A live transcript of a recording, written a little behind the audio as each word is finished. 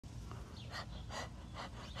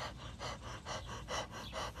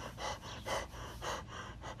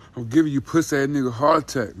I'm giving you pussy ass nigga heart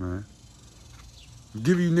attack, man. I'm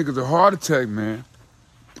giving you niggas a heart attack, man.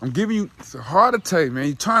 I'm giving you a heart attack, man.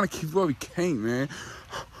 You trying to keep up, you can't, man.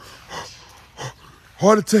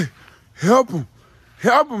 Heart attack. Help him.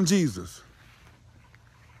 Help him, Jesus.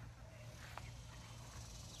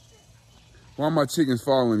 Why my chickens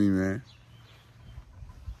following me, man?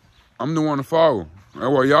 I'm the one to follow. That's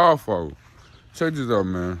why y'all follow. Check this out,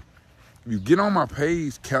 man. If you get on my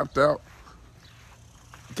page, capped out,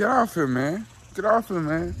 get off here, man. Get off here,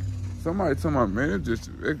 man. Somebody tell my man, it's just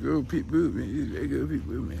regular people, man. Regular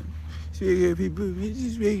people, man. It's regular people, man. It's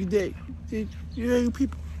just regular day. It's regular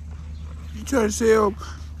people. You try to sell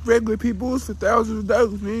regular people for thousands of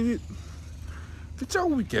dollars, man. Get your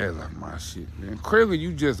weak ass out of my shit, man. Clearly,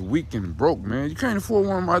 you just weak and broke, man. You can't afford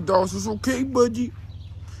one of my dogs. It's okay, buddy.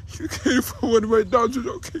 You can't afford one of my dogs. It's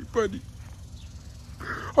okay, buddy.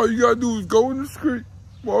 All you gotta do is go in the street,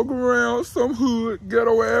 walk around some hood,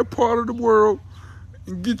 ghetto ass part of the world,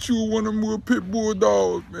 and get you one of them little pit bull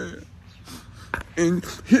dogs, man. And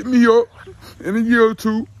hit me up in a year or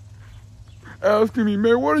two, asking me,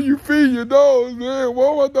 man, what do you feed your dogs, man?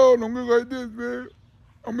 Why my dog don't look like this, man?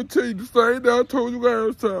 I'm gonna tell you the same thing I told you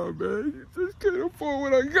last time, man. You just can't afford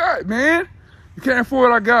what I got, man. You can't afford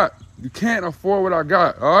what I got. You can't afford what I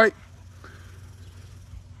got, all right?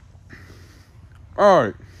 All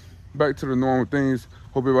right, back to the normal things.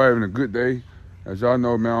 Hope everybody having a good day. As y'all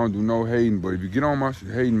know, man, I don't do no hating, but if you get on my shit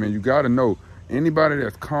hating, man, you gotta know, anybody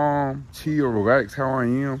that's calm, chill, relax how I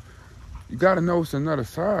am, you gotta know it's another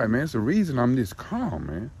side, man. It's a reason I'm this calm,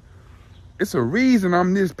 man. It's a reason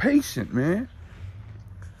I'm this patient, man.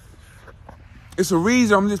 It's a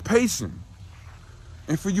reason I'm this patient.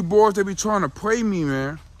 And for you boys that be trying to play me,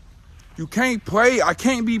 man, you can't play. I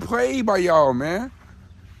can't be played by y'all, man.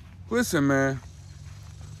 Listen, man.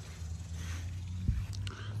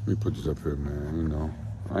 Let me put this up here, man. You know,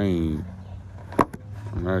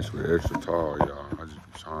 I'm actually extra tall, y'all. I just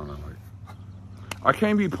be trying to, I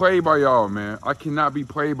can't be played by y'all, man. I cannot be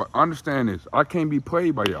played by, understand this. I can't be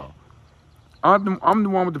played by y'all. I'm the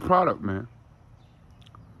one with the product, man.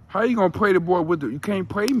 How you gonna play the boy with you can't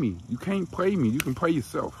play me. You can't play me. You can play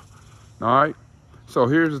yourself. All right? So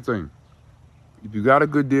here's the thing. If you got a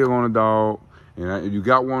good deal on a dog, and if you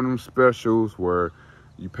got one of them specials where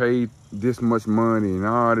you paid this much money and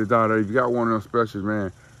all this, if you got one of them specials,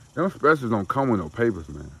 man, them specials don't come with no papers,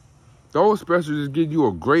 man. Those specials just give you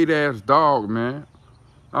a great-ass dog, man.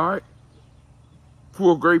 All right?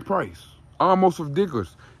 For a great price. Almost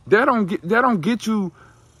ridiculous. That don't get you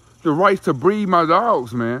the rights to breed my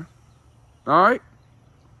dogs, man. All right?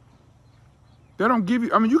 They don't give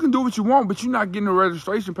you, I mean, you can do what you want, but you're not getting the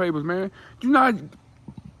registration papers, man. You're not,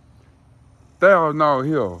 $1,000 out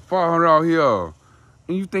here, $500 out here.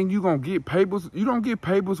 And you think you're going to get papers? You don't get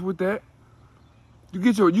papers with that. You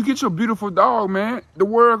get your beautiful dog, man. The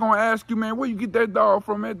world going to ask you, man, where you get that dog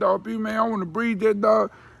from? That dog, man, I want to breed that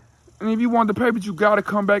dog. And if you want the papers, you got to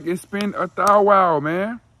come back and spend $1,000,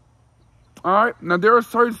 man. All right? Now, there are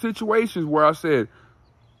certain situations where I said,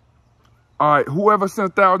 all right, whoever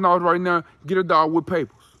sent $1,000 right now, get a dog with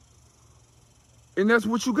papers. And that's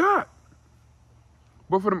what you got.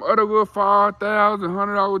 But for them other little $5,000,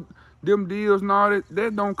 $100, them deals and all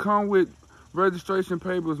that don't come with registration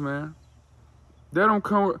papers, man. That don't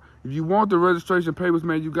come with, if you want the registration papers,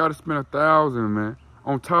 man, you got to spend $1,000, man,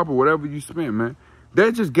 on top of whatever you spent, man.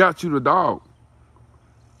 That just got you the dog.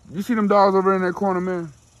 You see them dogs over in that corner,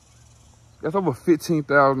 man? That's over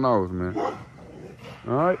 $15,000, man.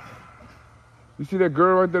 All right? You see that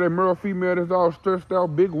girl right there, that male female that's all stressed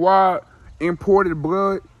out, big, wide, imported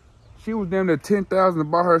blood? She was damn near $10,000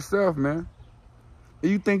 by herself, man.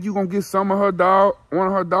 And you think you gonna get some of her dog, one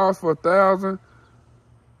of her dogs for $1,000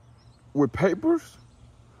 with papers?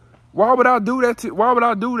 Why would I do that? Why would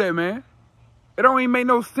I do that, man? It don't even make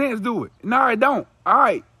no sense, do it? No, it don't. All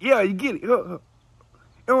right, yeah, you get it. It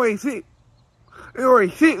don't make sense. It don't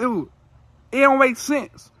make sense, dude. It don't make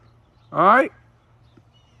sense. All right.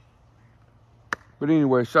 But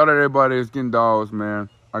anyway, shout out to everybody that's getting dogs, man.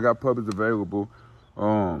 I got puppies available.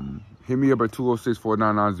 Hit me up at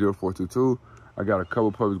 206-499-0422. I got a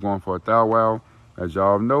couple puppies going for $1,000. As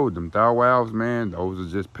y'all know, them $1,000, man, those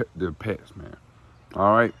are just the pets, man.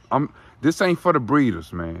 All right? This ain't for the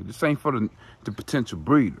breeders, man. This ain't for the potential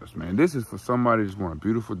breeders, man. This is for somebody that just want a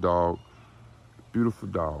beautiful dog. Beautiful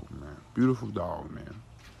dog, man. Beautiful dog, man.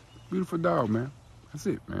 Beautiful dog, man. That's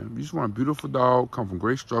it, man. You just want a beautiful dog, come from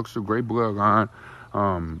great structure, great bloodline.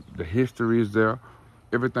 The history is there.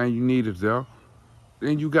 Everything you need is there.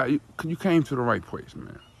 Then you came to the right place,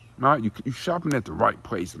 man. All right? You shopping at the right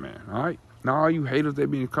place, man. All right? Now all you haters that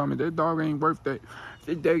been coming, that dog ain't worth that.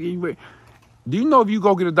 That dog ain't worth. Do you know if you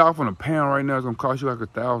go get a dog from a pound right now, it's gonna cost you like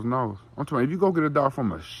 $1,000? I'm talking about if you go get a dog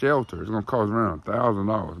from a shelter, it's gonna cost around $1,000,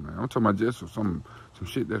 man. I'm talking about just for some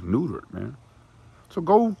shit that's neutered, man. So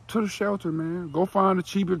go to the shelter, man. Go find the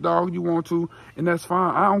cheapest dog you want to, and that's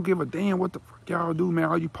fine. I don't give a damn what the fuck y'all do, man.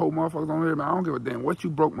 All you poor motherfuckers on here, man. I don't give a damn what you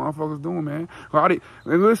broke motherfuckers doing, man. And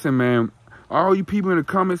listen, man. All you people in the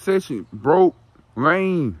comment section, broke,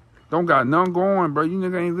 lame, don't got nothing going, bro. You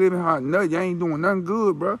nigga ain't living hot nut. You ain't doing nothing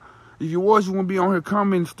good, bro. If you was, you wouldn't be on here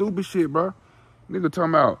commenting stupid shit, bro. Nigga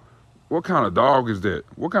talking about, what kind of dog is that?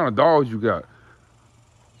 What kind of dogs you got?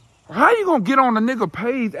 How you gonna get on the nigga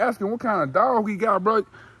page asking what kind of dog he got, bro?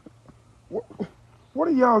 What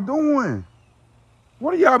are y'all doing?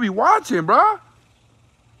 What do y'all be watching, bro?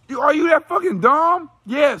 Are you that fucking dumb?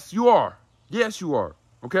 Yes, you are. Yes, you are.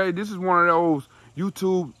 Okay, this is one of those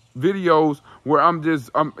YouTube videos where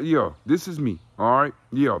yo, this is me, all right?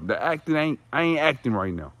 Yo, the acting I ain't acting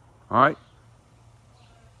right now, all right?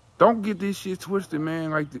 Don't get this shit twisted,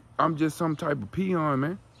 man, like I'm just some type of peon,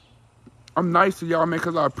 man. I'm nice to y'all, man,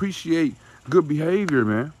 because I appreciate good behavior,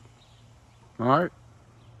 man. All right?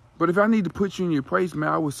 But if I need to put you in your place, man,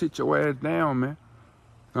 I will sit your ass down, man.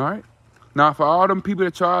 All right? Now, for all them people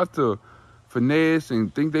that tried to finesse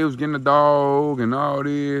and think they was getting a dog and all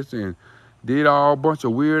this and did all bunch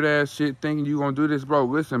of weird-ass shit thinking you going to do this, bro,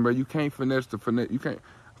 listen, bro, you can't finesse the finesse. You can't.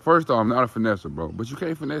 First off, I'm not a finesser, bro, but you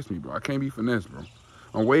can't finesse me, bro. I can't be finessed, bro.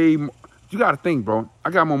 I'm way more. You got to think, bro. I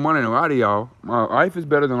got more money than a lot of y'all. My life is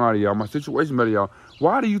better than a lot of y'all. My situation better than y'all.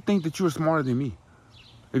 Why do you think that you're smarter than me?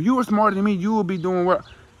 If you were smarter than me, you would be doing what?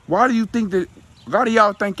 Why do you think that a lot of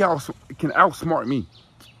y'all think y'all can outsmart me?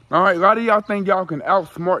 All right, a lot of y'all think y'all can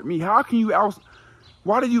outsmart me. How can you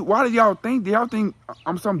Why do y'all think? Do y'all think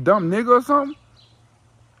I'm some dumb nigga or something?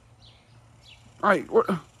 All right,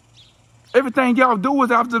 everything y'all do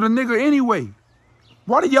is after the nigga anyway.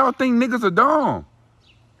 Why do y'all think niggas are dumb?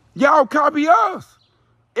 Y'all copy us.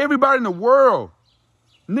 Everybody in the world.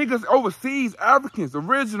 Niggas overseas, Africans,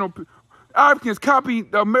 original Africans copy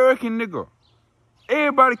the American nigga.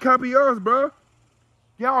 Everybody copy us, bro.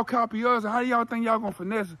 Y'all copy us. How do y'all think y'all gonna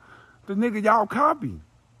finesse the nigga y'all copy?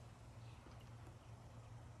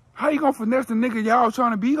 How you gonna finesse the nigga y'all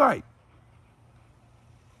trying to be like?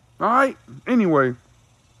 All right? Anyway,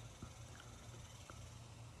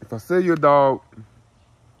 if I sell your dog,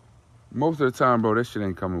 most of the time, bro, that shit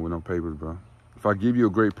ain't coming with no papers, bro. If I give you a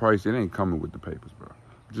great price, it ain't coming with the papers, bro.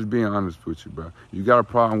 Just being honest with you, bro. You got a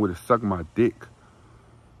problem with it, suck my dick.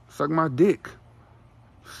 Suck my dick.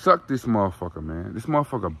 Suck this motherfucker, man. This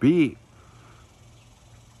motherfucker big.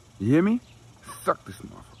 You hear me? Suck this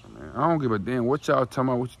motherfucker, man. I don't give a damn what y'all talking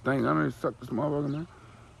about, what you think. I don't suck this motherfucker, man.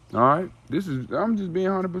 All right? I'm just being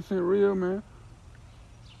 100% real, man.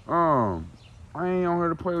 I ain't on here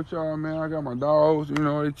to play with y'all, man. I got my dogs, you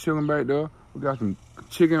know, they chilling back there. We got some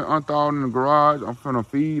chicken unthawed in the garage. I'm finna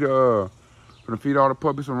feed all the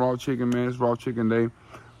puppies some raw chicken, man. It's raw chicken day.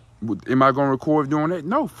 Am I gonna record doing that?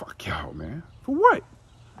 No, fuck y'all, man. For what?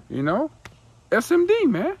 You know? SMD,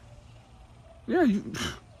 man. Yeah,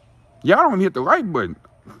 y'all don't hit the like button.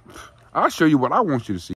 I'll show you what I want you to see.